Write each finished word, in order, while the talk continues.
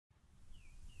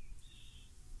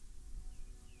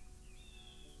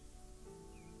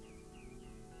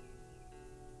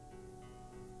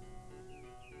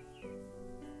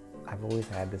I've always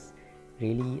had this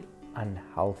really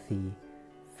unhealthy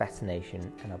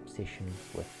fascination and obsession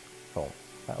with film.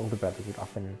 My older brother would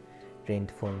often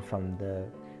rent film from the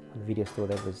video store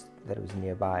that was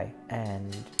nearby,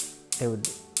 and there would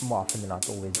more often than not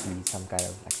always be some kind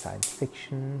of like science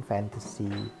fiction,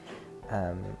 fantasy,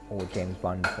 or James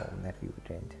Bond film that we would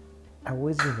rent. I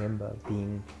always remember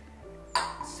being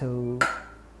so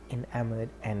enamored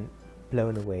and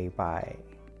blown away by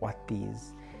what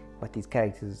these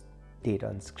characters did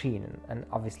on screen, and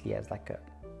obviously as like a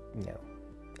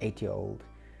 8-year-old,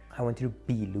 I wanted to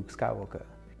be Luke Skywalker.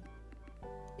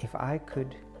 If I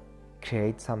could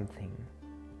create something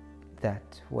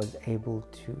that was able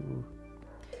to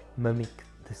mimic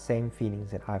the same feelings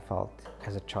that I felt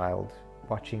as a child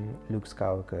watching Luke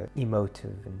Skywalker,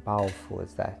 emotive and powerful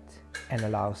as that, and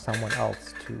allow someone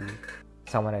else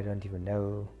someone I don't even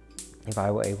know, if I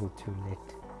were able to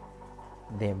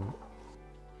let them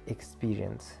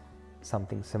experience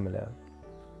something similar,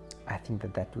 I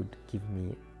think that would give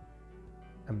me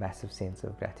a massive sense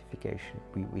of gratification.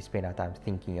 We spend our time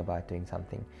thinking about doing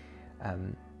something,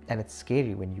 and it's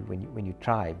scary when you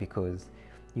try, because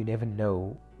you never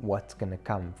know what's going to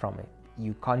come from it.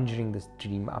 You conjuring this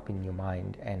dream up in your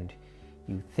mind, and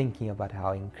you thinking about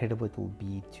how incredible it will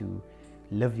be to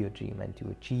live your dream and to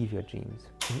achieve your dreams.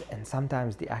 And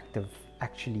sometimes the act of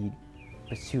actually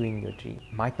pursuing your dream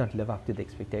might not live up to the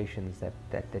expectations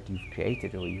that you've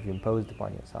created or you've imposed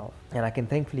upon yourself. And I can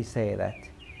thankfully say that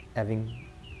having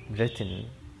written,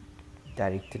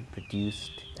 directed,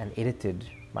 produced and edited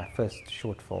my first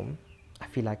short film, I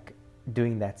feel like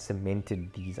doing that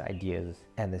cemented these ideas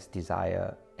and this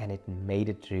desire, and it made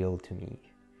it real to me.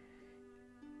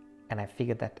 And I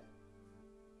figured that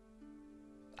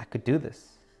I could do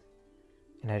this,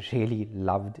 and I really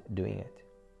loved doing it.